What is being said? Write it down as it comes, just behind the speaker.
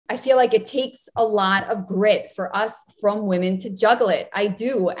I feel like it takes a lot of grit for us from women to juggle it. I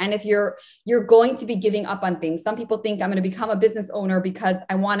do. And if you're going to be giving up on things, some people think I'm going to become a business owner because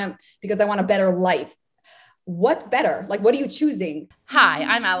I want a better life. What's better? Like, what are you choosing? Hi,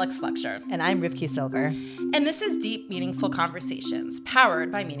 I'm Alex Fletcher. And I'm Rivki Silver. And this is Deep Meaningful Conversations,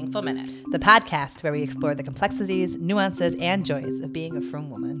 powered by Meaningful Minute, the podcast where we explore the complexities, nuances, and joys of being a frum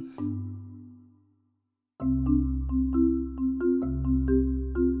woman.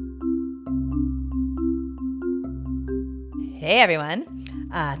 Hey, everyone.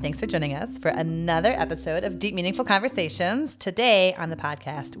 Thanks for joining us for another episode of Deep Meaningful Conversations. Today on the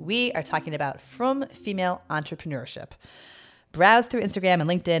podcast, we are talking about frum female entrepreneurship. Browse through Instagram and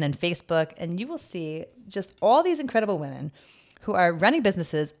LinkedIn and Facebook, and you will see just all these incredible women who are running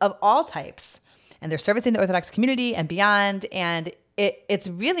businesses of all types, and they're servicing the Orthodox community and beyond, and it's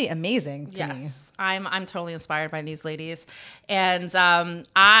really amazing to me. Yes, I'm totally inspired by these ladies, and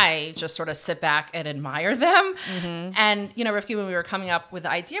I just sort of sit back and admire them. Mm-hmm. And you know, Rivki, when we were coming up with the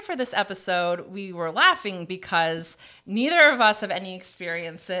idea for this episode, we were laughing because neither of us have any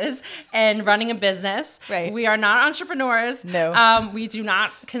experiences in running a business. Right. We are not entrepreneurs. No. We do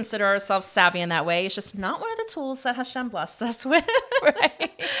not consider ourselves savvy in that way. It's just not one of the tools that Hashem blessed us with.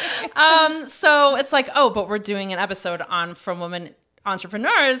 Right. So it's like, oh, but we're doing an episode on frum women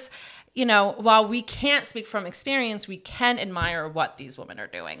entrepreneurs. You know, while we can't speak from experience, we can admire what these women are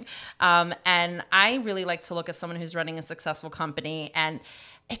doing. And I really like to look at someone who's running a successful company, and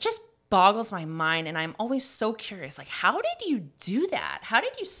it just boggles my mind. And I'm always so curious, like, how did you do that? How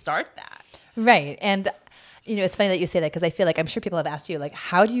did you start that? Right. And you know, it's funny that you say that because I feel like I'm sure people have asked you, like,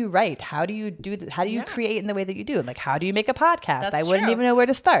 how do you write? How do you do this? How do you create in the way that you do? Like, how do you make a podcast? I wouldn't even know where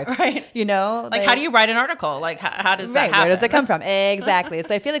to start. Right. You know? Like, how do you write an article? Like, how does that happen? Where does it come from? Exactly.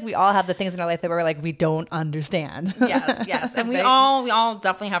 So I feel like we all have the things in our life that we're like, we don't understand. Yes. And we all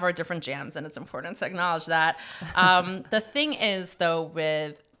definitely have our different jams, and it's important to acknowledge that. The thing is, though,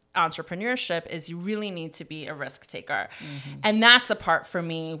 with entrepreneurship is you really need to be a risk taker. Mm-hmm. And that's a part for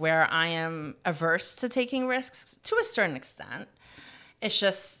me where I am averse to taking risks to a certain extent. It's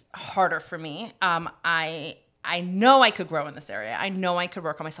just harder for me. I know I could grow in this area. I know I could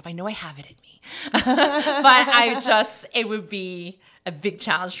work on myself. I know I have it in me. But it would be a big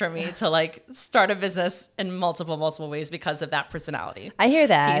challenge for me to like start a business in multiple ways because of that personality. I hear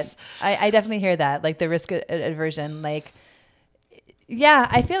that. I definitely hear that. Like the risk aversion, like, yeah,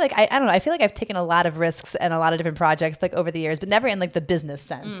 I feel like I don't know. I feel like I've taken a lot of risks and a lot of different projects like over the years, but never in like the business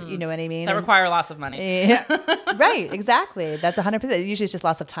sense. You know what I mean? That require lots of money. Yeah, right. Exactly. That's 100%. Usually it's just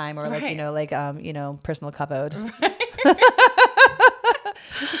lots of time or like, personal kavod. Right.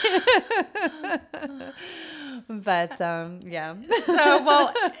 But yeah. So,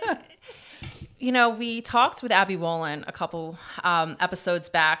 well, you know, we talked with Abby Wolin a couple episodes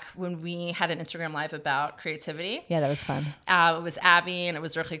back when we had an Instagram Live about creativity. Yeah, that was fun. It was Abby and it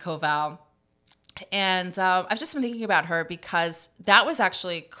was Rivki Koval. And I've just been thinking about her because that was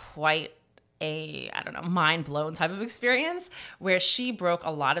actually quite a, mind blown type of experience where she broke a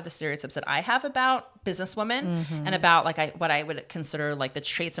lot of the stereotypes that I have about businesswomen and about like what I would consider like the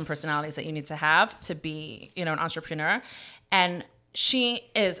traits and personalities that you need to have to be, an entrepreneur. And she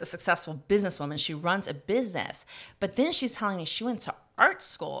is a successful businesswoman. She runs a business, but then she's telling me she went to art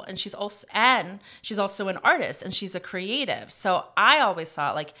school and she's also an artist and she's a creative. So I always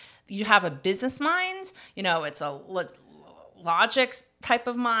thought like you have a business mind, it's a logic type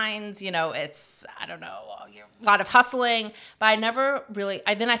of mind, it's, a lot of hustling, but I never really,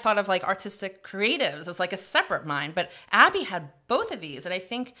 then I thought of like artistic creatives as like a separate mind, but Abby had both of these. And I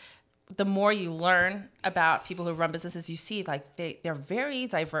think the more you learn about people who run businesses, you see like they're very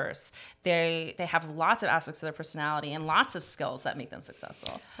diverse. They have lots of aspects of their personality and lots of skills that make them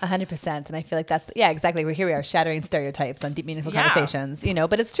successful. 100%. And I feel like that's, exactly. Here we are shattering stereotypes on Deep Meaningful Conversations,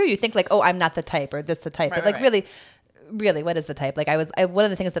 but it's true. You think like, oh, I'm not the type or this the type, but like really, what is the type? Like one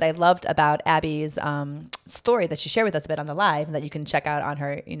of the things that I loved about Abby's story that she shared with us a bit on the live and that you can check out on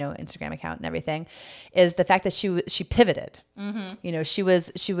her, Instagram account and everything is the fact that she pivoted. Mm-hmm.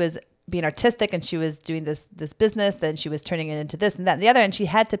 She was being artistic and she was doing this business, then she was turning it into this and that and the other, and she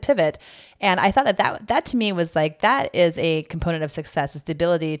had to pivot. And I thought that to me was like, that is a component of success, is the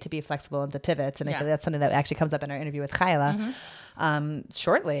ability to be flexible and to pivot. And I think that's something that actually comes up in our interview with Chayale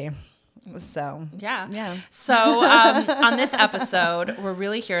shortly. So yeah. So on this episode, we're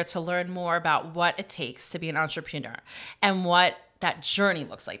really here to learn more about what it takes to be an entrepreneur and what that journey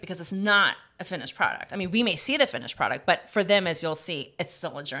looks like, because it's not a finished product. I mean, we may see the finished product, but for them, as you'll see, it's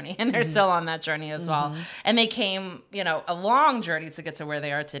still a journey, and they're still on that journey as well. And they came, a long journey to get to where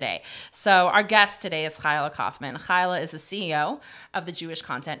they are today. So our guest today is Chayale Kaufman. Chayale is the CEO of the Jewish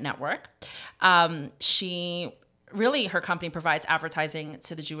Content Network. Her company provides advertising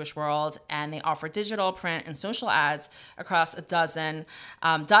to the Jewish world, and they offer digital, print, and social ads across dozens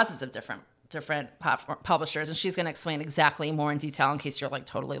of different publishers. And she's going to explain exactly more in detail, in case you're like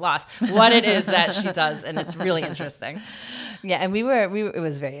totally lost, what it is that she does. And it's really interesting. Yeah. And it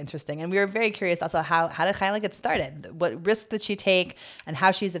was very interesting. And we were very curious also, how did Chayale get started? What risks did she take, and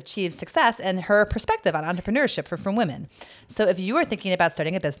how she's achieved success, and her perspective on entrepreneurship for Frum women. So if you are thinking about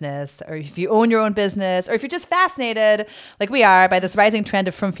starting a business, or if you own your own business, or if you're just fascinated like we are by this rising trend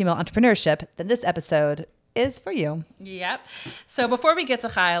of Frum female entrepreneurship, then this episode is for you. Yep. So before we get to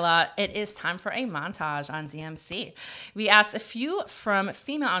Chayale, it is time for a montage on DMC. We asked a few Frum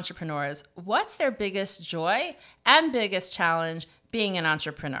female entrepreneurs what's their biggest joy and biggest challenge being an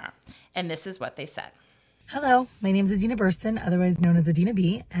entrepreneur. And this is what they said. Hello, my name is Adina Burston, otherwise known as Adina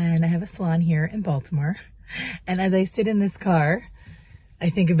B, and I have a salon here in Baltimore. And as I sit in this car, I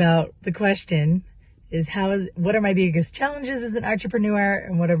think about the question is what are my biggest challenges as an entrepreneur,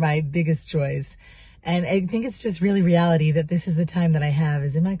 and what are my biggest joys? And I think it's just really reality that this is the time that I have,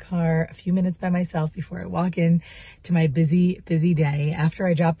 is in my car, a few minutes by myself before I walk in to my busy, busy day after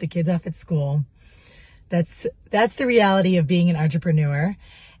I drop the kids off at school. That's the reality of being an entrepreneur.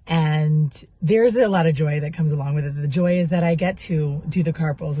 And there's a lot of joy that comes along with it. The joy is that I get to do the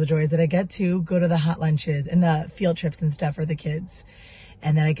carpools. The joy is that I get to go to the hot lunches and the field trips and stuff for the kids.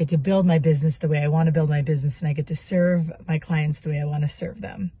 And then I get to build my business the way I want to build my business, and I get to serve my clients the way I want to serve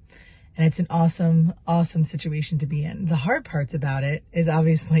them. And it's an awesome, awesome situation to be in. The hard parts about it is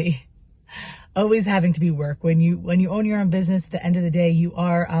obviously always having to be work. When you own your own business, at the end of the day, you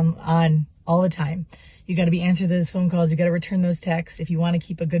are on all the time. You got to be answering those phone calls. You got to return those texts. If you want to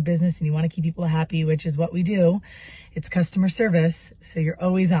keep a good business and you want to keep people happy, which is what we do, it's customer service. So you're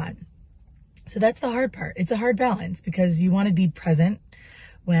always on. So that's the hard part. It's a hard balance, because you want to be present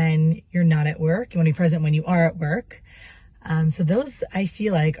when you're not at work. You want to be present when you are at work. So those, I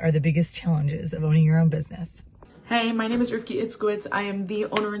feel like, are the biggest challenges of owning your own business. Hey, my name is Rivki and Alex. I am the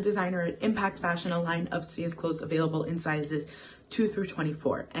owner and designer at Impact Fashion, a line of Cia's clothes available in sizes 2 through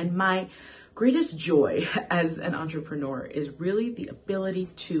 24. And my greatest joy as an entrepreneur is really the ability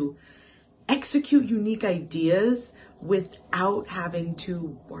to execute unique ideas without having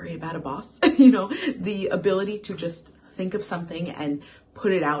to worry about a boss. The ability to just think of something and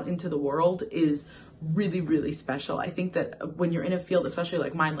put it out into the world is really, really special. I think that when you're in a field, especially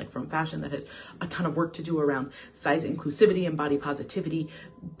like mine, like Frum fashion, that has a ton of work to do around size inclusivity and body positivity,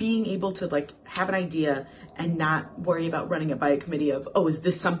 being able to like have an idea and not worry about running it by a committee of, oh, is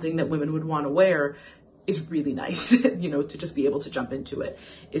this something that women would want to wear, is really nice. To just be able to jump into it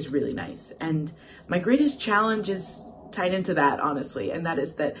is really nice. And my greatest challenge is tied into that, honestly. And that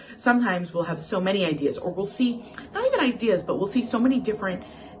is that sometimes we'll have so many ideas, or we'll see not even ideas, but we'll see so many different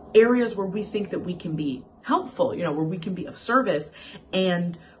areas where we think that we can be helpful, where we can be of service,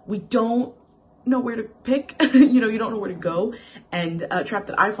 and we don't know where to pick, you don't know where to go. And a trap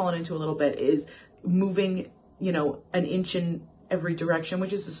that I've fallen into a little bit is moving, an inch in every direction,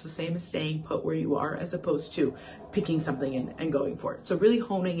 which is just the same as staying put where you are, as opposed to picking something and going for it. So really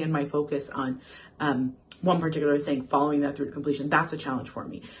honing in my focus on one particular thing, following that through to completion, that's a challenge for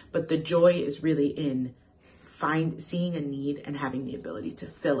me. But the joy is really in seeing a need and having the ability to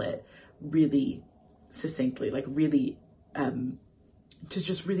fill it really succinctly, like really to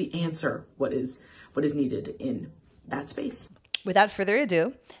just really answer what is needed in that space. Without further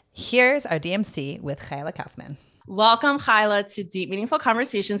ado, here's our DMC with Chayale Kaufman. Welcome, Chayale, to Deep Meaningful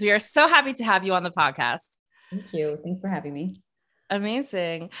Conversations. We are so happy to have you on the podcast. Thank you. Thanks for having me.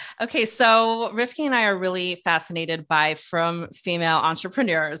 Amazing. Okay, so Rivki and I are really fascinated by Frum female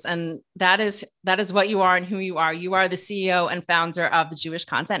entrepreneurs, and that is what you are and who you are. You are the CEO and founder of the Jewish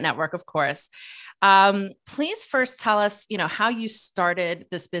Content Network, of course. Please first tell us, how you started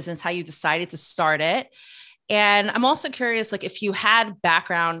this business, how you decided to start it, and I'm also curious, like, if you had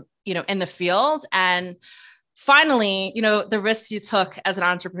background, in the field, and finally, the risks you took as an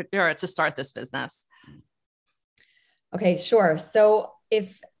entrepreneur to start this business. Okay, sure. So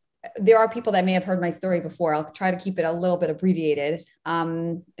if there are people that may have heard my story before, I'll try to keep it a little bit abbreviated.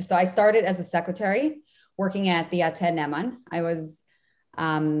 So I started as a secretary working at the Yated Neman. I was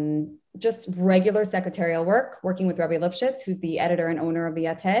just regular secretarial work, working with Rabbi Lipschitz, who's the editor and owner of the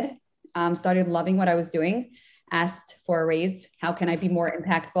Yated. Started loving what I was doing, asked for a raise. How can I be more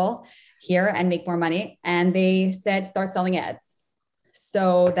impactful here and make more money? And they said, start selling ads.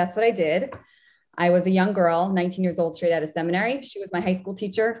 So that's what I did. I was a young girl, 19 years old, straight out of seminary. She was my high school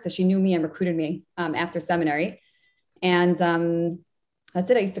teacher. So she knew me and recruited me after seminary. And that's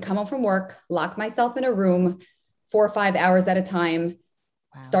it. I used to come home from work, lock myself in a room 4 or 5 hours at a time,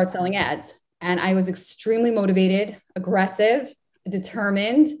 start selling ads. And I was extremely motivated, aggressive,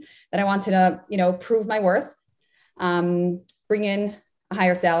 determined that I wanted to, prove my worth, bring in a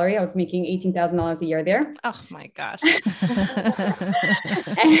higher salary. I was making $18,000 a year there. Oh my gosh.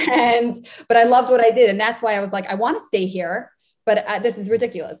 But I loved what I did. And that's why I was like, I want to stay here, but this is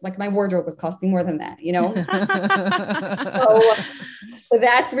ridiculous. Like my wardrobe was costing more than that, So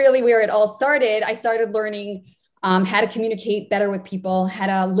that's really where it all started. I started learning how to communicate better with people, how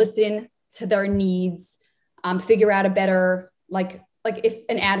to listen to their needs, figure out a better, like if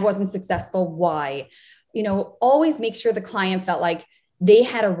an ad wasn't successful, why, always make sure the client felt like they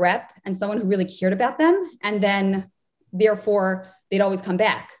had a rep and someone who really cared about them. And then therefore they'd always come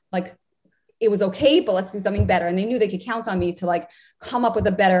back. Like it was okay, but let's do something better. And they knew they could count on me to like come up with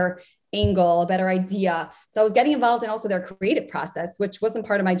a better angle, a better idea. So I was getting involved in also their creative process, which wasn't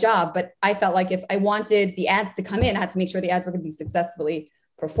part of my job, but I felt like if I wanted the ads to come in, I had to make sure the ads were going to be successfully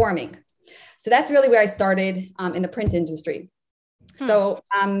performing. So that's really where I started in the print industry. So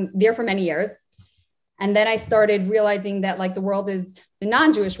there for many years. And then I started realizing that like the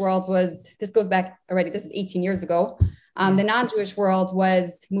non-Jewish world this goes back already, this is 18 years ago. The non-Jewish world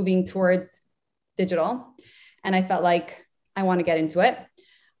was moving towards digital. And I felt like I want to get into it.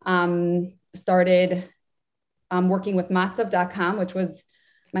 Started working with matzav.com, which was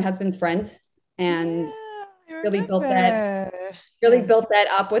my husband's friend, and really built that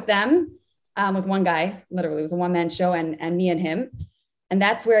up with them, with one guy. Literally, it was a one-man show, and me and him. And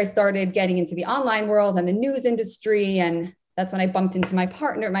that's where I started getting into the online world and the news industry. And that's when I bumped into my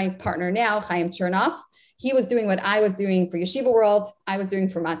partner now, Chaim Chernoff. He was doing what I was doing for Yeshiva World. I was doing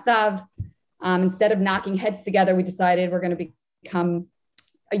for Matzav. Instead of knocking heads together, we decided we're going to become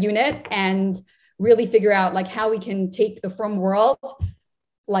a unit and really figure out like how we can take the frum world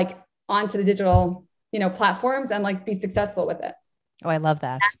like onto the digital, platforms and like be successful with it. Oh, I love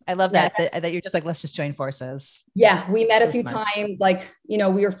that. I love that you're just like, let's just join forces. Yeah. We met a few times, like, we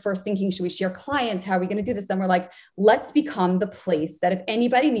were first thinking, should we share clients? How are we going to do this? And we're like, let's become the place that if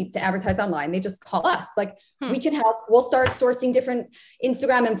anybody needs to advertise online, they just call us. Like we can help. We'll start sourcing different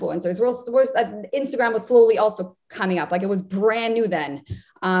Instagram influencers. Instagram was slowly also coming up. Like it was brand new then.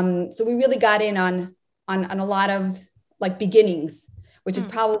 So we really got in on a lot of like beginnings, which is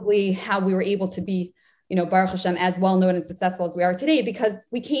probably how we were able to be, Baruch Hashem, as well known and successful as we are today, because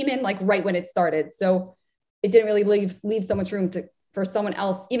we came in like right when it started. So it didn't really leave so much room for someone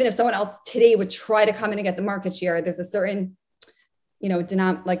else. Even if someone else today would try to come in and get the market share, there's a certain,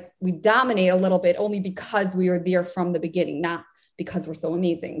 we dominate a little bit only because we were there from the beginning, not because we're so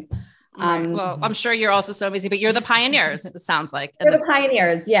amazing. Right. Well, I'm sure you're also so amazing, but you're the pioneers, it sounds like. We're the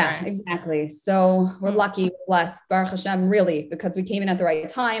pioneers. Yeah, right. Exactly. So we're lucky, we're blessed, Baruch Hashem, really, because we came in at the right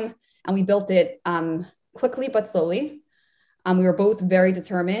time and we built it quickly, but slowly. We were both very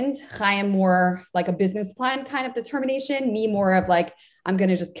determined. Chaim more like a business plan kind of determination, me more of like, I'm going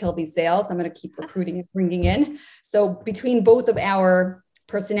to just kill these sales. I'm going to keep recruiting and bringing in. So between both of our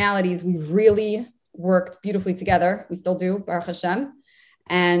personalities, we really worked beautifully together. We still do, Baruch Hashem.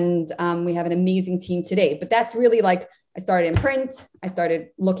 And we have an amazing team today. But that's really like, I started in print. I started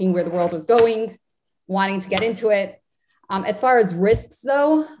looking where the world was going, wanting to get into it. As far as risks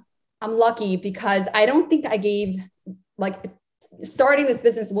though, I'm lucky because I don't think I gave, like, starting this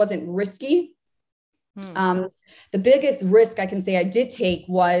business wasn't risky. The biggest risk I can say I did take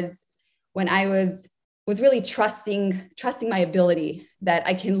was when I was really trusting my ability that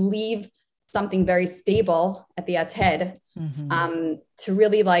I can leave something very stable at the head to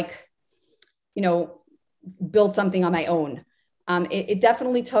really build something on my own. It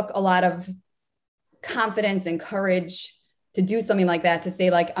definitely took a lot of confidence and courage to do something like that, to say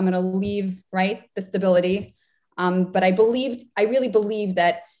like, I'm going to leave, right, the stability. But I really believed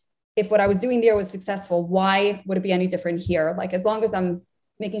that if what I was doing there was successful, why would it be any different here? Like, as long as I'm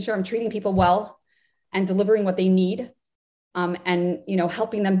making sure I'm treating people well and delivering what they need, and,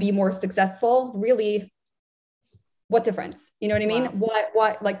 helping them be more successful, really, what difference? You know what I mean? Wow.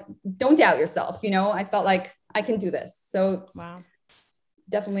 Why, like, don't doubt yourself. I felt like I can do this. So wow,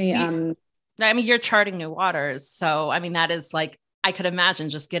 definitely. You're charting new waters. So, that is like, I could imagine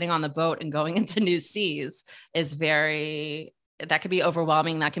just getting on the boat and going into new seas is that could be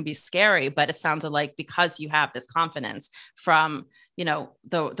overwhelming. That can be scary, but it sounded like because you have this confidence from,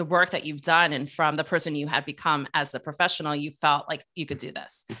 the work that you've done and from the person you had become as a professional, you felt like you could do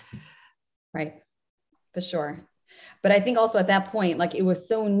this. Right. For sure. But I think also at that point, like it was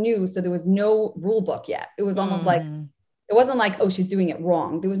so new. So there was no rule book yet. It was almost like, it wasn't like, oh, she's doing it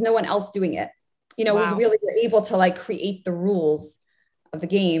wrong. There was no one else doing it. You know, Wow. we really were able to like create the rules of the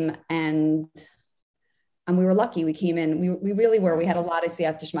game. And we were lucky. We came in, we really were, we had a lot of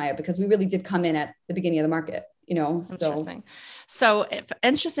siyata d'shmaya because we really did come in at the beginning of the market, you know? Interesting. So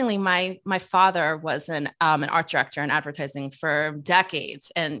interestingly, my father was an art director in advertising for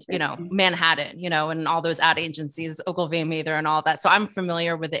decades, and you know, Manhattan, you know, and all those ad agencies, Ogilvy and all that. So I'm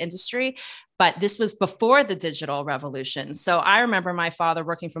familiar with the industry, but this was before the digital revolution. So I remember my father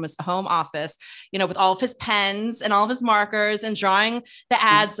working from his home office, you know, with all of his pens and all of his markers and drawing the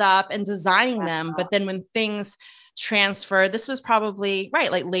ads up and designing them. But then when things transferred, this was probably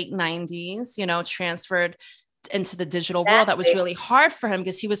like late 90s, you know, transferred into the digital world. That was really hard for him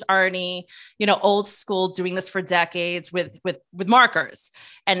because he was already, you know, old school, doing this for decades with markers.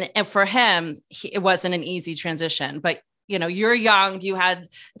 And for him, it wasn't an easy transition, but you know, you're young, you had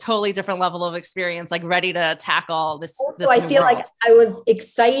a totally different level of experience, like ready to tackle this. So I feel like I was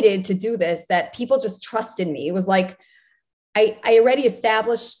excited to do this, that people just trusted me. It was like, I already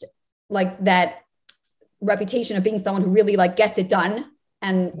established like that reputation of being someone who really like gets it done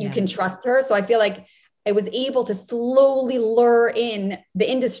and you can trust her. So I feel like I was able to slowly lure in the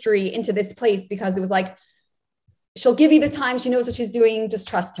industry into this place because it was like, she'll give you the time. She knows what she's doing. Just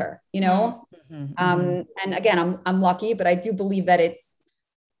trust her, you know? And again, I'm lucky, but I do believe that it's,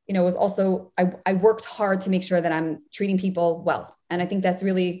 you know, it was also, I worked hard to make sure that I'm treating people well. And I think that's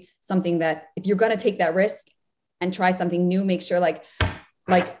really something that if you're going to take that risk and try something new, make sure like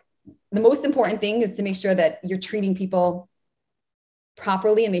the most important thing is to make sure that you're treating people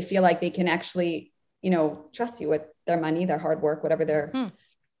properly and they feel like they can actually, you know, trust you with their money, their hard work, whatever they're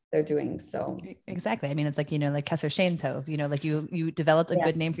doing. So exactly. I mean, it's like, you know, like Kesser Shane Tov, you know, like you developed a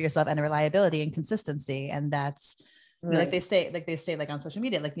good name for yourself and a reliability and consistency. And that's you know, like they say like on social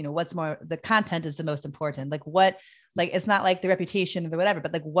media, like, you know, what's more, the content is the most important. Like what, like, it's not like the reputation or whatever,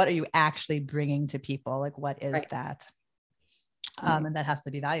 but like, what are you actually bringing to people? Like, what is that? And that has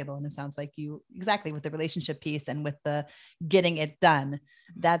to be valuable. And it sounds like you exactly with the relationship piece and with the getting it done.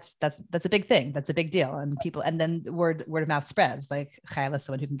 That's a big thing. That's a big deal. And people, and then word of mouth spreads like Chayale is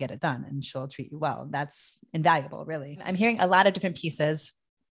someone who can get it done and she'll treat you well. That's invaluable, really. I'm hearing a lot of different pieces,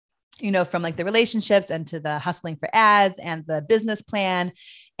 you know, from like the relationships and to the hustling for ads and the business plan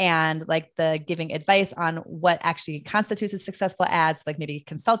and like the giving advice on what actually constitutes a successful ads, like maybe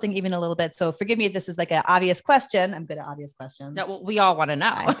consulting even a little bit. So forgive me if this is like an obvious question. I'm good at obvious questions. No, well, we all want to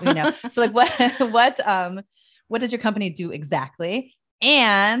know. We know. So like what does your company do exactly?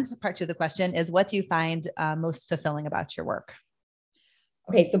 And part two of the question is, what do you find most fulfilling about your work?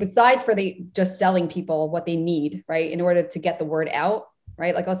 Okay. So besides for just selling people what they need, right, in order to get the word out,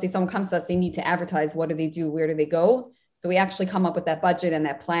 right? Like, let's say someone comes to us, they need to advertise. What do they do? Where do they go? So we actually come up with that budget and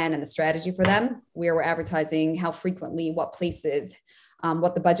that plan and the strategy for them, where we're advertising, how frequently, what places,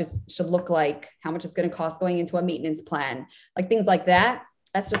 what the budget should look like, how much it's going to cost going into a maintenance plan, like things like that.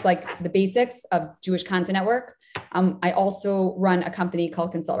 That's just like the basics of Jewish Content Network. I also run a company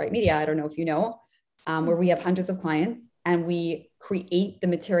called Consult Right Media. I don't know if you know, where we have hundreds of clients and we create the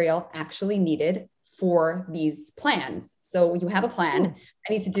material actually needed for these plans. So you have a plan.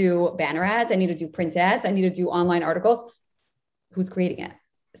 I need to do banner ads. I need to do print ads. I need to do online articles. Who's creating it?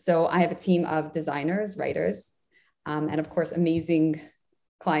 So I have a team of designers, writers, and of course, amazing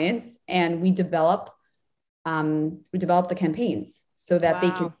clients. And we develop the campaigns so that they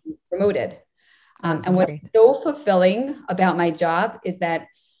can be promoted. And what's so fulfilling about my job is that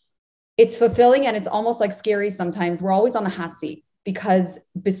it's fulfilling and it's almost like scary sometimes. We're always on the hot seat. Because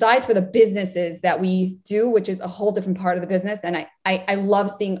besides for the businesses that we do, which is a whole different part of the business, and I love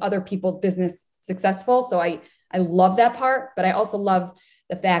seeing other people's business successful. So I love that part, but I also love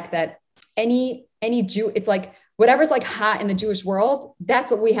the fact that any Jew, it's like whatever's like hot in the Jewish world, that's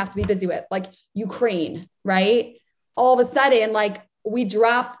what we have to be busy with. Like Ukraine, right? All of a sudden, like we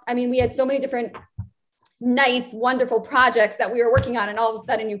had so many different nice, wonderful projects that we were working on, and all of a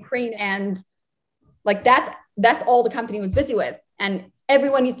sudden Ukraine, and like that's all the company was busy with. And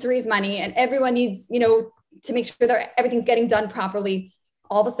everyone needs to raise money and everyone needs, you know, to make sure that everything's getting done properly.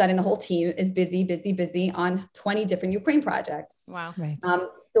 All of a sudden the whole team is busy on 20 different Ukraine projects. Wow. Right.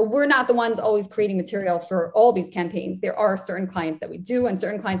 So we're not the ones always creating material for all these campaigns. There are certain clients that we do and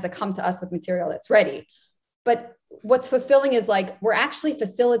certain clients that come to us with material that's ready. But what's fulfilling is like, we're actually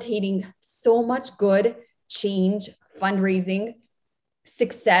facilitating so much good change, fundraising,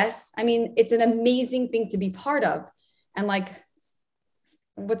 success. I mean, it's an amazing thing to be part of. And like,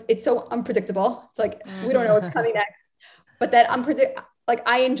 it's so unpredictable. It's like, we don't know what's coming next, but that like,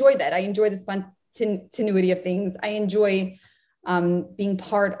 I enjoy that. I enjoy the continuity of things. I enjoy being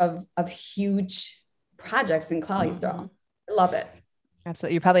part of huge projects in Cali. So I love it.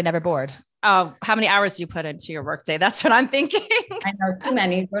 Absolutely. You're probably never bored. Oh, how many hours do you put into your workday? That's what I'm thinking. I know, too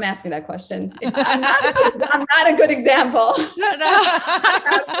many. Don't ask me that question. I'm not a good example.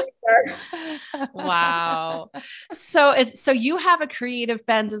 No. Wow. So you have a creative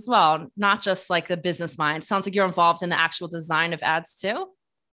bend as well, not just like the business mind. Sounds like you're involved in the actual design of ads too.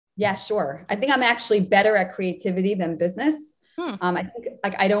 Yeah, sure. I think I'm actually better at creativity than business. I think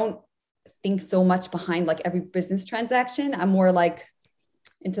like I don't think so much behind like every business transaction. I'm more like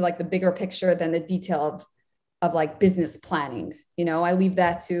into like the bigger picture than the detail of like business planning. You know, I leave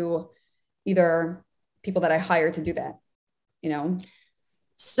that to either people that I hire to do that, you know?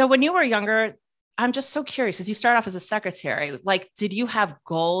 So when you were younger, I'm just so curious, because you started off as a secretary, like, did you have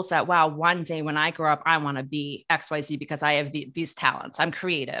goals that, wow, one day when I grow up, I want to be XYZ because I have these talents. I'm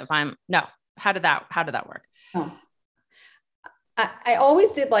creative. How did that work? Oh. I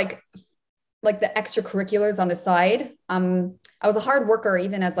always did like the extracurriculars on the side. I was a hard worker,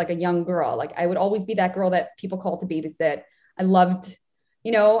 even as like a young girl. Like I would always be that girl that people called to babysit. I loved,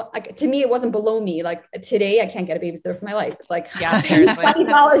 you know, like to me, it wasn't below me. Like today I can't get a babysitter for my life. It's like, yeah, seriously.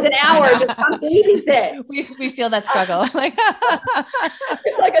 $20 an hour, just come babysit. We feel that struggle. Like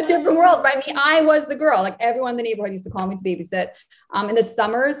it's like a different world. But I mean, I was the girl, like everyone in the neighborhood used to call me to babysit. In the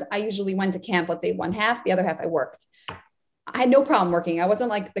summers, I usually went to camp, let's say one half, the other half I worked. I had no problem working. I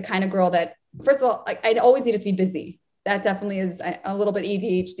wasn't like the kind of girl that, first of all, like I always needed to be busy. That definitely is a little bit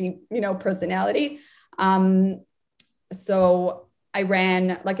ADHD, you know, personality. So I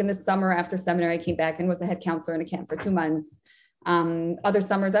ran like in the summer after seminary, I came back and was a head counselor in a camp for 2 months. Other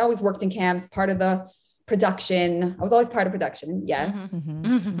summers, I always worked in camps, part of the production. I was always part of production. Yes.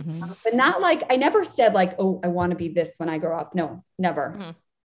 But not like, I never said like, oh, I want to be this when I grow up. No, never.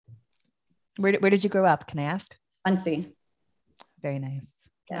 Where did you grow up? Can I ask? Muncie. Very nice.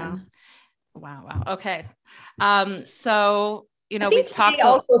 Yeah. Wow. Okay. So, you know, we we've talked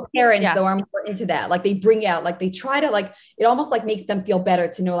also parents though are more into that. Like they bring out, like they try to like, it almost like makes them feel better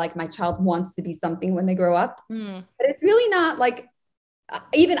to know like my child wants to be something when they grow up. But it's really not like,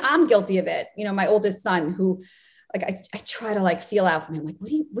 even I'm guilty of it. You know, my oldest son who like, I try to like feel out from him. Like, what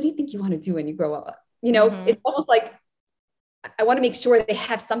do you think you want to do when you grow up? You know, it's almost like, I want to make sure they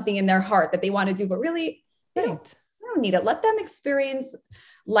have something in their heart that they want to do, but really they don't need it. Let them experience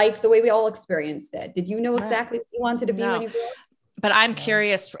life the way we all experienced it. Did you know exactly what you wanted to be when you grew up? But I'm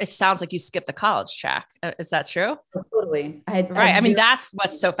curious, it sounds like you skipped the college track. Is that true? Oh, totally. I mean, that's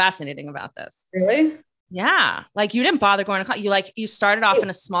what's so fascinating about this. Really? Yeah. Like you didn't bother going to college. You started off in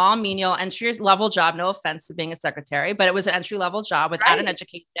a small menial entry level job. No offense to being a secretary, but it was an entry level job without an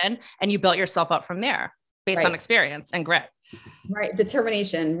education, and you built yourself up from there based on experience and grit. Right.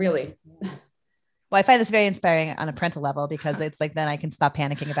 Determination, really. Well, I find this very inspiring on a parental level because it's like, then I can stop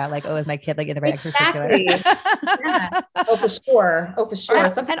panicking about like, oh, is my kid like in the right extracurricular? Yeah. Oh, for sure.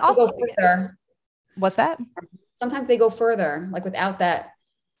 Sometimes and also, they go further. What's that? Sometimes they go further, like without that,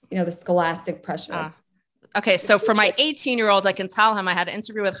 you know, the scholastic pressure. Okay. So for my 18-year-old, I can tell him I had an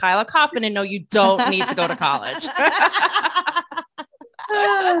interview with Chayale Kaufman and no, you don't need to go to college.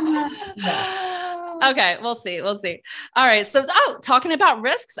 Okay. We'll see. All right. So, talking about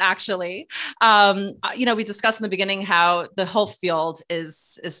risks, actually, you know, we discussed in the beginning how the whole field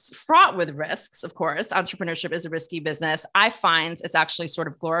is fraught with risks. Of course, entrepreneurship is a risky business. I find it's actually sort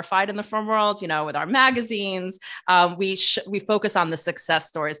of glorified in the frum world, you know, with our magazines. We focus on the success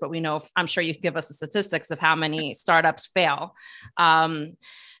stories, but we know, I'm sure you can give us the statistics of how many startups fail.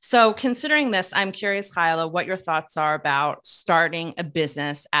 So considering this, I'm curious, Chayale, what your thoughts are about starting a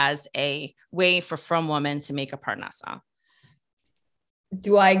business as a way for frum women to make a parnasa.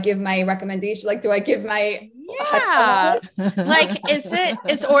 Do I give my recommendation? Like, do I give my, like,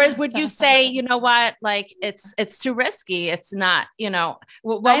 would you say, you know what, like, it's too risky. It's not, you know,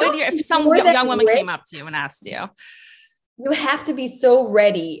 if some young woman came up to you and asked you? You have to be so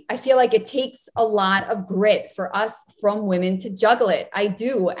ready. I feel like it takes a lot of grit for us frum women to juggle it. I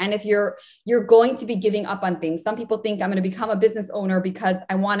do. And if you're going to be giving up on things, some people think I'm going to become a business owner because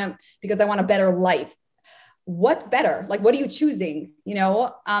I want a better life. What's better? Like, what are you choosing? You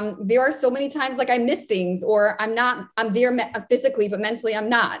know, there are so many times like I miss things, or I'm there physically, but mentally I'm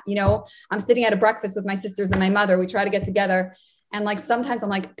not. You know, I'm sitting at a breakfast with my sisters and my mother. We try to get together. And like, sometimes I'm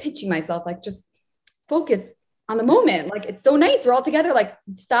like pitching myself, like, just focus on the moment. Like, it's so nice. We're all together. Like,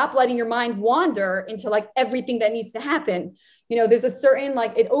 stop letting your mind wander into like everything that needs to happen. You know, there's a certain,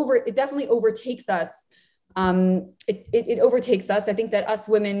 like, it definitely overtakes us. It overtakes us. I think that us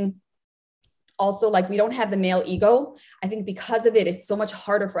women also, like, we don't have the male ego. I think because of it, it's so much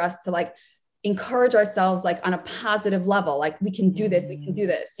harder for us to like encourage ourselves like on a positive level, like we can do this, we can do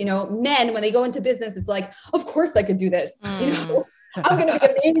this. You know, men, when they go into business, it's like, of course I could do this. You know, I'm going to be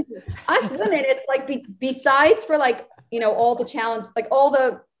amazing. Us women, it's like, besides for like, you know, all the challenge, like all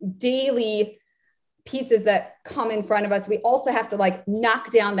the daily pieces that come in front of us, we also have to like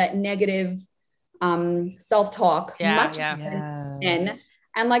knock down that negative self-talk and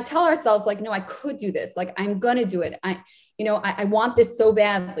like tell ourselves like, no, I could do this. Like, I'm going to do it. I want this so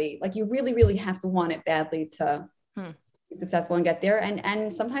badly. Like, you really, really have to want it badly to be successful and get there.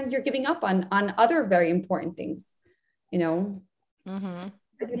 And sometimes you're giving up on other very important things, you know? I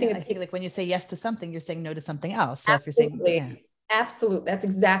think like when you say yes to something, you're saying no to something else. So Absolutely. if you're saying, Absolutely. That's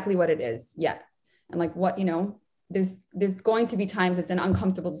exactly what it is. Yeah. And like what, you know, there's going to be times it's an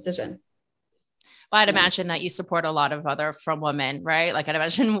uncomfortable decision. Well, I'd imagine that you support a lot of other frum women, right? Like I'd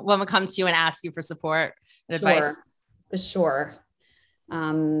imagine women come to you and ask you for support and advice. For sure.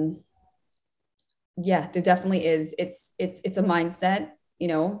 Yeah, there definitely is. It's a mindset, you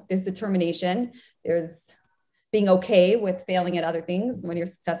know, there's determination, there's being okay with failing at other things when you're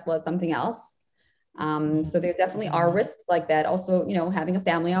successful at something else. So there definitely are risks like that. Also, you know, having a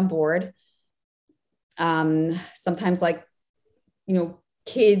family on board. Sometimes like, you know,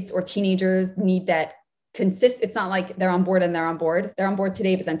 kids or teenagers need that it's not like they're on board and they're on board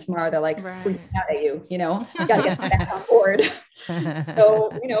today, but then tomorrow they're like freaking out at you, you know, you gotta get back on board.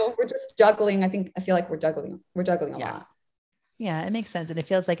 So, you know, we're just juggling. I feel like we're juggling a lot. Yeah, it makes sense. And it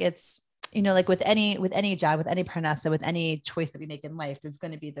feels like it's, you know, like with any job, with any parnasa, with any choice that we make in life, there's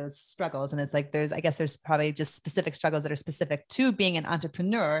going to be those struggles. And it's like, there's probably just specific struggles that are specific to being an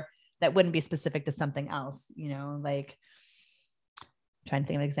entrepreneur that wouldn't be specific to something else, you know, like I'm trying to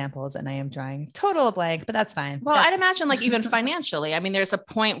think of examples and I am drawing total blank, but that's fine. Well, I'd imagine like even financially, I mean, there's a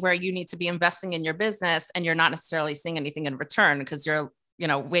point where you need to be investing in your business and you're not necessarily seeing anything in return because you're, you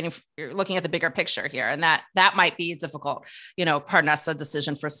know, you're looking at the bigger picture here. And that might be a difficult, you know, parnasa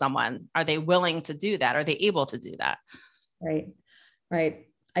decision for someone. Are they willing to do that? Are they able to do that? Right.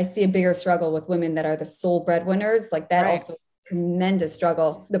 I see a bigger struggle with women that are the sole breadwinners, like that. Also tremendous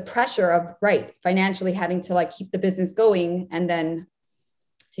struggle, the pressure of financially having to like keep the business going and then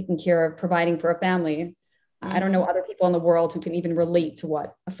taking care of providing for a family. I don't know other people in the world who can even relate to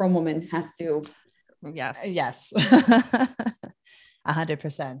what a frum woman has to. Yes.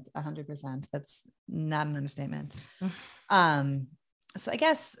 100%. That's not an understatement. So I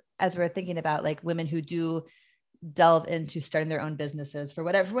guess as we're thinking about like women who do delve into starting their own businesses for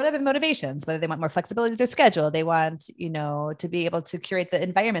whatever the motivations, whether they want more flexibility with their schedule, they want, you know, to be able to curate the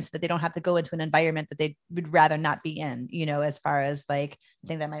environment so that they don't have to go into an environment that they would rather not be in, you know, as far as like, I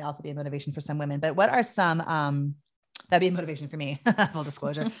think that might also be a motivation for some women, but what are some, that'd be a motivation for me, full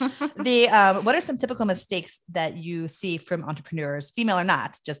disclosure. What are some typical mistakes that you see from entrepreneurs, female or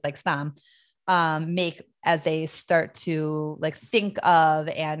not, just like Stam, make as they start to like think of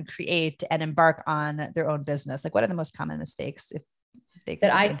and create and embark on their own business? Like what are the most common mistakes if they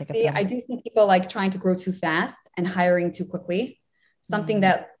that I think of some? I do see people like trying to grow too fast and hiring too quickly. Something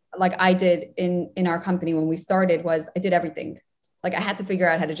that like I did in our company when we started was I did everything. Like I had to figure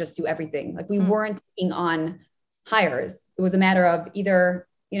out how to just do everything. Like we weren't taking on hires. It was a matter of either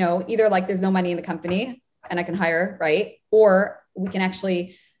like there's no money in the company and I can hire, right? Or we can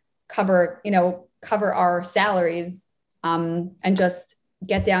actually cover our salaries and just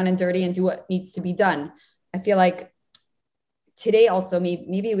get down and dirty and do what needs to be done. I feel like today also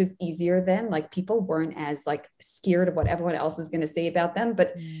maybe it was easier then, like people weren't as like scared of what everyone else is going to say about them,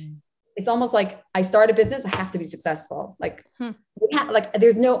 but it's almost like I start a business, I have to be successful. Like,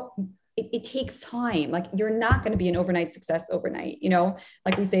 there's no, it takes time. Like you're not going to be an overnight success overnight, you know,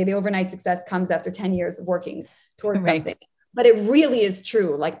 like we say, the overnight success comes after 10 years of working towards something, but it really is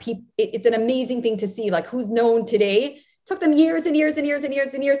true. Like it's an amazing thing to see, like who's known today took them years and years and years and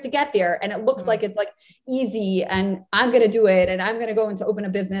years and years to get there. And it looks like it's like easy and I'm going to do it. And I'm going to go into open a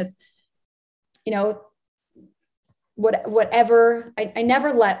business, you know, whatever. I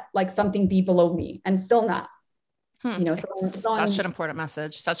never let like something be below me and still not, you know, such an important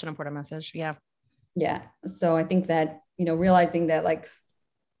message. Yeah. Yeah. So I think that, you know, realizing that like,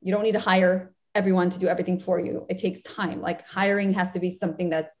 you don't need to hire everyone to do everything for you. It takes time. Like hiring has to be something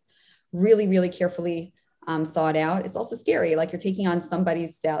that's really, really carefully thought out. It's also scary. Like you're taking on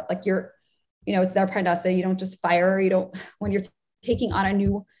somebody's like you're, you know, it's their parnasa. You don't just fire. You don't, when you're taking on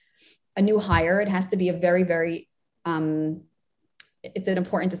a new hire, it has to be a very, very, it's an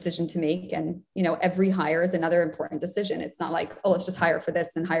important decision to make. And, you know, every hire is another important decision. It's not like, oh, let's just hire for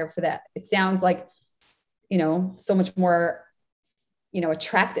this and hire for that. It sounds like, you know, so much more, you know,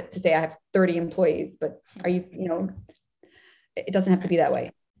 attractive to say I have 30 employees, but are you, you know, it doesn't have to be that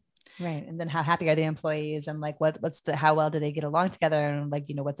way. Right. And then how happy are the employees, and like, how well do they get along together? And like,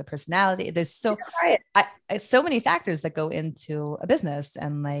 what's the personality? There's so many factors that go into a business,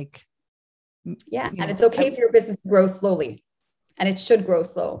 and like, and it's okay for your business to grow slowly, and it should grow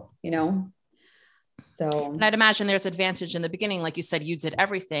slow, So, and I'd imagine there's advantage in the beginning. Like you said, you did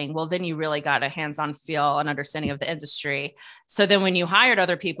everything. Well, then you really got a hands-on feel and understanding of the industry. So then when you hired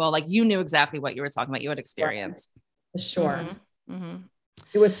other people, like you knew exactly what you were talking about. You had experience. For sure.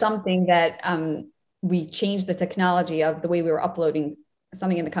 It was something that we changed the technology of the way we were uploading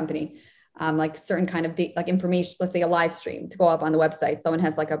something in the company, like certain kind of like information, let's say a live stream to go up on the website. Someone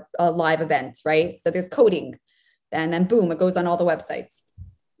has like a live event, right? So there's coding, and then boom, it goes on all the websites.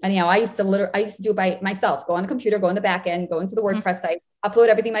 Anyhow, I used to do it by myself, go on the computer, go on the back end, go into the WordPress site, upload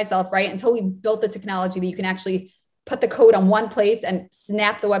everything myself, right? Until we built the technology that you can actually put the code on one place and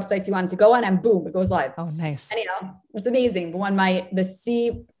snap the websites you want it to go on, and boom, it goes live. Oh, nice. Anyhow, it's amazing. But when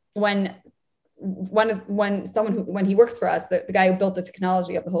he works for us, the guy who built the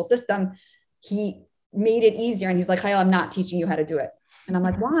technology of the whole system, he made it easier. And he's like, Chayale, I'm not teaching you how to do it. And I'm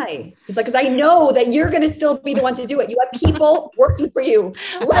like, why? He's like, because I know that you're going to still be the one to do it. You have people working for you.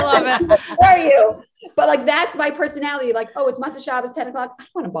 I love it. For you. But like, that's my personality. Like, oh, it's Matzah Shabbos, 10 o'clock. I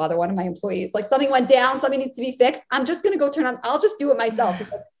don't want to bother one of my employees. Like something went down, something needs to be fixed. I'm just going to go turn on. I'll just do it myself.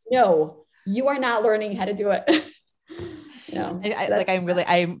 He's like, no, you are not learning how to do it.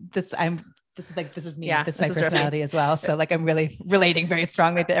 This is me. Yeah, this is my personality as well. So like, I'm really relating very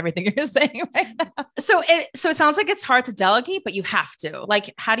strongly to everything you're saying right now. So it sounds like it's hard to delegate, but you have to.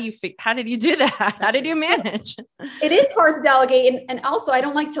 Like, how did you do that? How did you manage? It is hard to delegate. And also I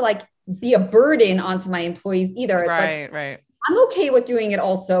don't like to like be a burden onto my employees either. It's right. I'm okay with doing it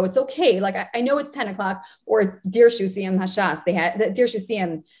also. It's okay. Like I know it's 10 o'clock or Dir Shusim Hashas. They had the Dir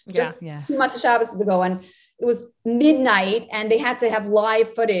Shusim just 2 months of Shabbos ago. And it was midnight and they had to have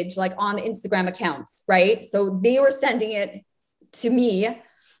live footage like on the Instagram accounts, right? So they were sending it to me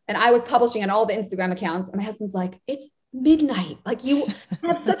and I was publishing on all the Instagram accounts. And my husband's like, it's midnight. Like you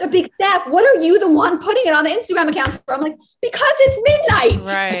have such a big staff. What are you the one putting it on the Instagram accounts for? I'm like, because it's midnight.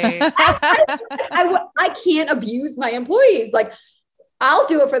 Right. I can't abuse my employees. Like I'll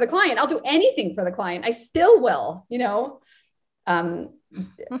do it for the client. I'll do anything for the client. I still will,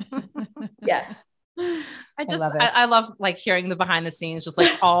 yeah. I love like hearing the behind the scenes, just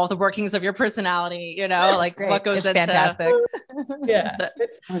like all the workings of your personality, like what goes into fantastic. Yeah.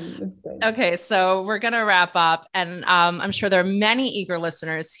 Okay. So we're going to wrap up and I'm sure there are many eager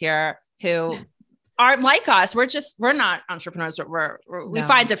listeners here who aren't like us. We're not entrepreneurs, but we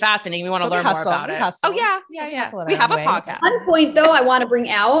find it fascinating. We want to learn more about it. Oh yeah. We have a podcast. One point though, I want to bring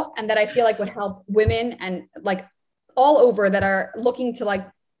out and that I feel like would help women and like all over that are looking to like,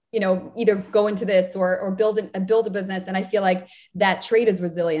 either go into this or build a business. And I feel like that trait is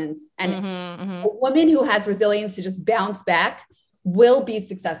resilience. And a woman who has resilience to just bounce back will be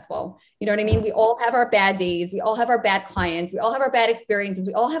successful. You know what I mean? We all have our bad days. We all have our bad clients. We all have our bad experiences.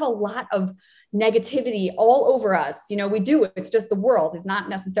 We all have a lot of negativity all over us. We do. It's just the world is not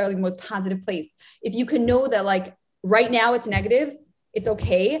necessarily the most positive place. If you can know that like right now it's negative, it's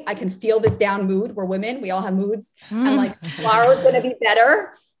okay. I can feel this down mood. We're women. We all have moods. And like tomorrow is going to be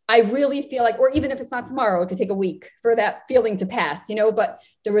better. I really feel like, or even if it's not tomorrow, it could take a week for that feeling to pass, but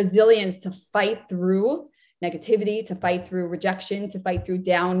the resilience to fight through negativity, to fight through rejection, to fight through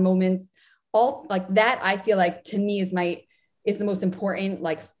down moments, all like that, I feel like to me is the most important,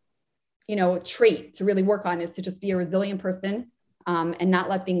 like, trait to really work on is to just be a resilient person and not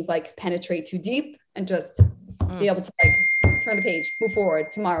let things like penetrate too deep and just be able to like turn the page, move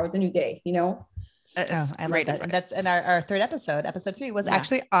forward. Tomorrow is a new day, I love that. And that's in our third episode 3 was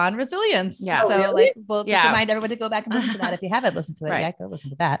actually on resilience. Yeah. So like, we'll just remind everyone to go back and listen to that. If you haven't listened to it yet, go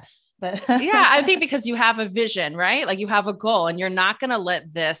listen to that. But yeah, I think because you have a vision, right? Like you have a goal and you're not going to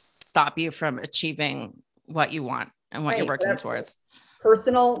let this stop you from achieving what you want and what you're working towards.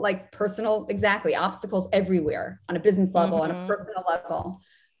 Personal, exactly. Obstacles everywhere on a business level, on a personal level.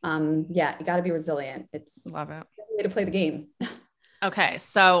 You got to be resilient. Love it. It's a way to play the game. Okay.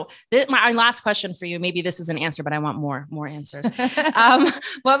 So my last question for you, maybe this is an answer, but I want more answers.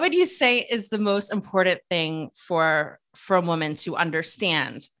 What would you say is the most important thing for a woman to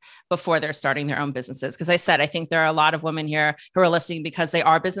understand before they're starting their own businesses? Because I think there are a lot of women here who are listening because they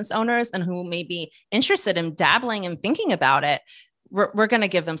are business owners and who may be interested in dabbling and thinking about it. We're going to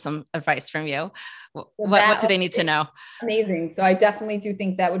give them some advice from you. What do they need to know? Amazing. So I definitely do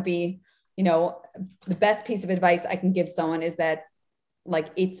think that would be, the best piece of advice I can give someone is that like,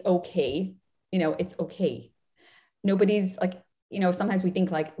 it's okay. It's okay. Nobody's like, sometimes we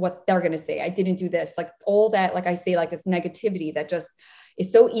think like what they're going to say, I didn't do this, like all that, like I say, like this negativity that just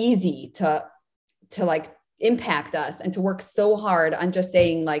is so easy to like impact us, and to work so hard on just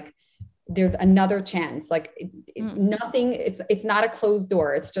saying like, there's another chance, like nothing, it's not a closed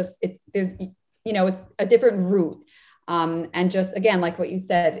door. It's just, there's a different route. And just, again, like what you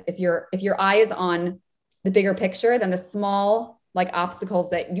said, if your eye is on the bigger picture, then the small like obstacles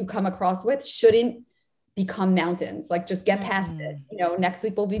that you come across with shouldn't become mountains. Like just get past it. Next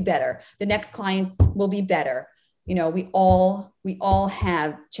week will be better. The next client will be better. We all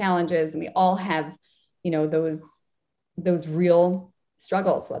have challenges, and we all have, those real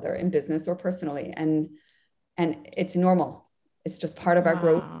struggles, whether in business or personally. And it's normal. It's just part of our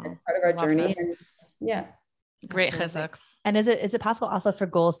growth. It's part of our journey. This. And yeah. Great chizuk. And is it possible also for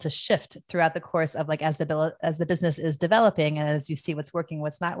goals to shift throughout the course of like, as the business is developing, and as you see what's working,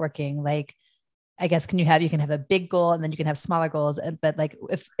 what's not working, like, I guess, you can have a big goal, and then you can have smaller goals. But like,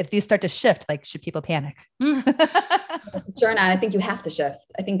 if these start to shift, like, should people panic? Sure not. I think you have to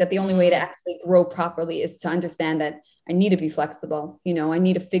shift. I think that the only way to actually grow properly is to understand that I need to be flexible. I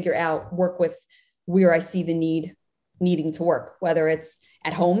need to work with where I see the needing to work, whether it's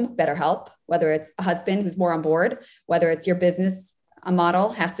at home, better help, whether it's a husband who's more on board, whether it's your business, a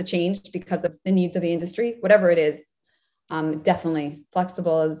model has to change because of the needs of the industry, whatever it is. Definitely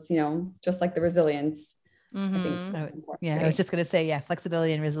flexible is, just like the resilience. Mm-hmm. I was just going to say,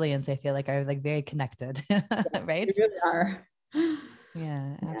 flexibility and resilience, I feel like are like very connected, right? They really are.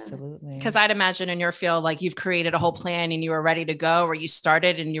 Yeah, absolutely. Because I'd imagine in your field, like you've created a whole plan and you were ready to go, or you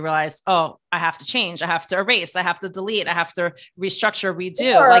started and you realized, oh, I have to change. I have to erase. I have to delete. I have to restructure,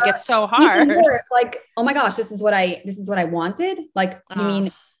 redo. Or like it's so hard. It's like, oh my gosh, this is what I wanted. Like, you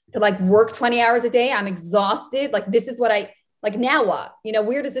mean to like work 20 hours a day? I'm exhausted. Like, this is what like, now what,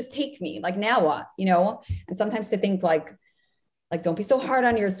 where does this take me? Like, now what, and sometimes to think like, don't be so hard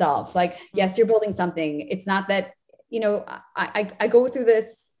on yourself. Like, yes, you're building something. It's not that, I go through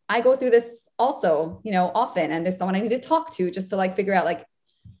this also, often, and there's someone I need to talk to just to like figure out like,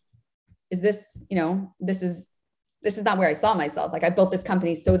 is this, this is not where I saw myself. Like, I built this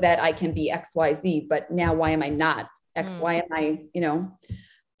company so that I can be X, Y, Z, but now why am I not X, why am I,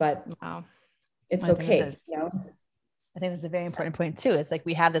 but it's okay. I think that's a very important point too. It's like,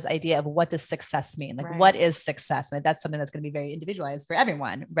 we have this idea of what does success mean? Like, what is success? And that's something that's going to be very individualized for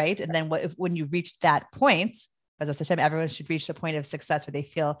everyone. Right. And then when you reach that point, as I said, everyone should reach the point of success where they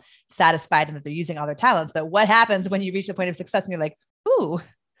feel satisfied and that they're using all their talents. But what happens when you reach the point of success and you're like, ooh,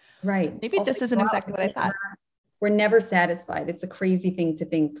 right. Maybe also, this isn't exactly what I thought. We're never satisfied. It's a crazy thing to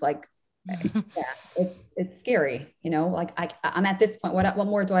think like, it's scary, like I'm at this point. What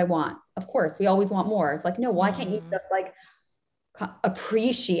more do I want? Of course, we always want more. It's like, no, why can't you just like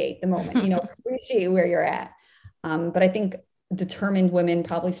appreciate the moment, appreciate where you're at. But I think determined women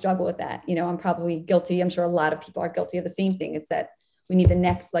probably struggle with that. I'm probably guilty. I'm sure a lot of people are guilty of the same thing. It's that we need the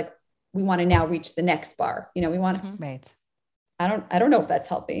next, like, we want to now reach the next bar. We want to, right. I don't know if that's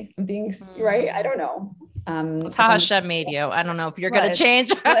healthy. I'm being right. I don't know. That's how Hashem made you. I don't know if you're going to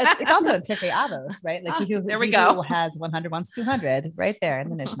change. It's also in Pirkei Avos, right? Like there we go. Has 100 wants 200 right there in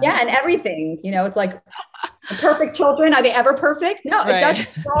the Mishnah. Yeah. And everything, it's like perfect children. Are they ever perfect? No, right. It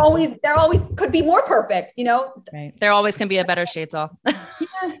doesn't. They're always could be more perfect, Right. There always can be a better sheitel.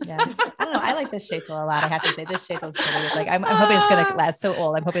 Yeah. I don't know. I like this sheitel a lot. I have to say this sheitel is pretty, like, I'm hoping it's going to last so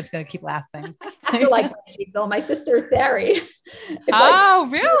old. I'm hoping it's going to keep lasting. I like sheitel. My sister, Sari.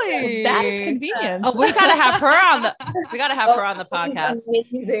 Really? That is convenient. Oh, we gotta have her on the podcast.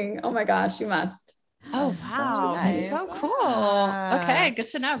 Amazing. Oh my gosh, you must. Oh wow, so cool. Okay, good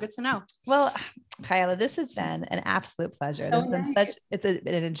to know. Well, Chayale, this has been an absolute pleasure. This has been it's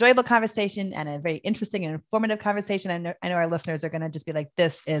an enjoyable conversation and a very interesting and informative conversation. I know our listeners are going to just be like,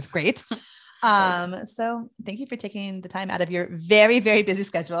 this is great. So thank you for taking the time out of your very, very busy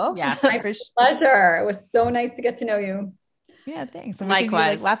schedule. Yes. My pleasure. It was so nice to get to know you. Yeah, thanks. And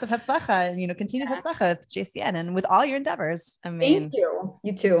likewise. Lots of hatzlacha and, continued hatzlacha with JCN and with all your endeavors. I mean, thank you.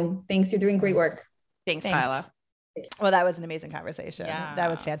 You too. Thanks. You're doing great work. Thanks. Chayale. Well, that was an amazing conversation. Yeah.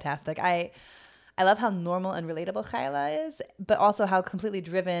 That was fantastic. I love how normal and relatable Chayale is, but also how completely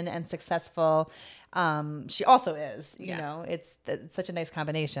driven and successful she also is. It's such a nice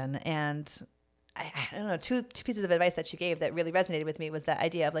combination. And I don't know, two pieces of advice that she gave that really resonated with me was that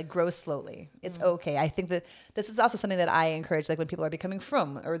idea of like, grow slowly. It's okay. I think that this is also something that I encourage, like when people are becoming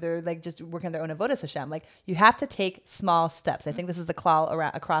frum or they're like just working on their own avodas Hashem, like you have to take small steps. I think this is the klal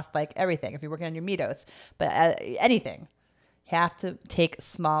across like everything. If you're working on your midos, but anything, you have to take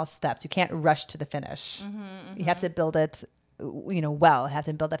small steps. You can't rush to the finish. You have to build it, well, have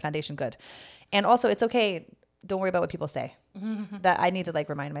to build that foundation good. And also it's okay. Don't worry about what people say. That I need to like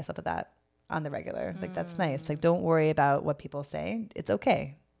remind myself of that on the regular. Like, that's nice. Like, don't worry about what people say. It's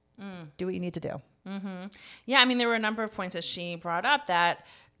okay. Do what you need to do. Yeah, I mean, there were a number of points that she brought up that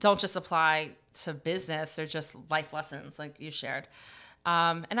don't just apply to business. They're just life lessons like you shared.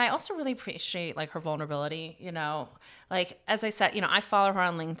 And I also really appreciate like her vulnerability, you know, like, as I said, you know, I follow her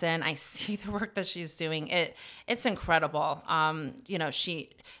on LinkedIn. I see the work that she's doing. It's incredible. You know,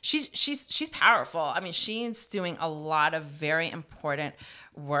 she's powerful. I mean, she's doing a lot of very important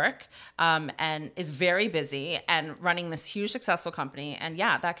work, and is very busy and running this huge successful company. And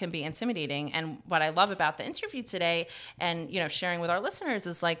yeah, that can be intimidating. And what I love about the interview today and, you know, sharing with our listeners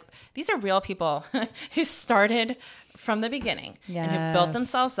is like, these are real people who started from the beginning and who built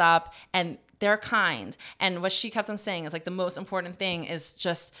themselves up, and they're kind. And what she kept on saying is like, the most important thing is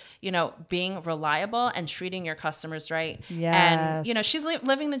just, you know, being reliable and treating your customers right. And, you know, she's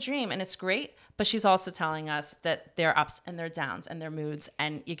living the dream, and it's great. But she's also telling us that there are ups and there are downs and there are moods,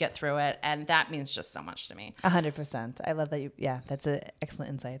 and you get through it. And that means just so much to me. 100%. I love that that's an excellent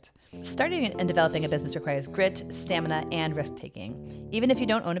insight. Starting and developing a business requires grit, stamina, and risk-taking. Even if you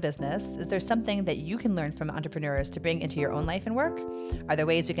don't own a business, is there something that you can learn from entrepreneurs to bring into your own life and work? Are there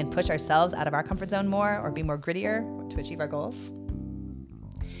ways we can push ourselves out of our comfort zone more or be more grittier to achieve our goals?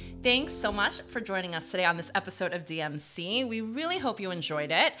 Thanks so much for joining us today on this episode of DMC. We really hope you enjoyed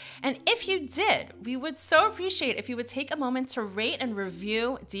it. And if you did, we would so appreciate if you would take a moment to rate and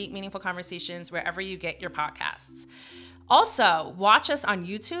review Deep Meaningful Conversations wherever you get your podcasts. Also, watch us on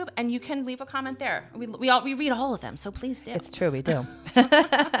YouTube, and you can leave a comment there. We read all of them, so please do. It's true, we do.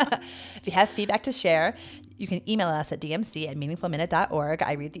 If you have feedback to share, you can email us at dmc@meaningfulminute.org.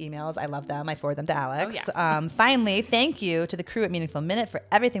 I read the emails. I love them. I forward them to Alex. Oh, yeah. Finally, thank you to the crew at Meaningful Minute for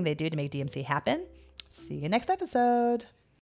everything they do to make DMC happen. See you next episode.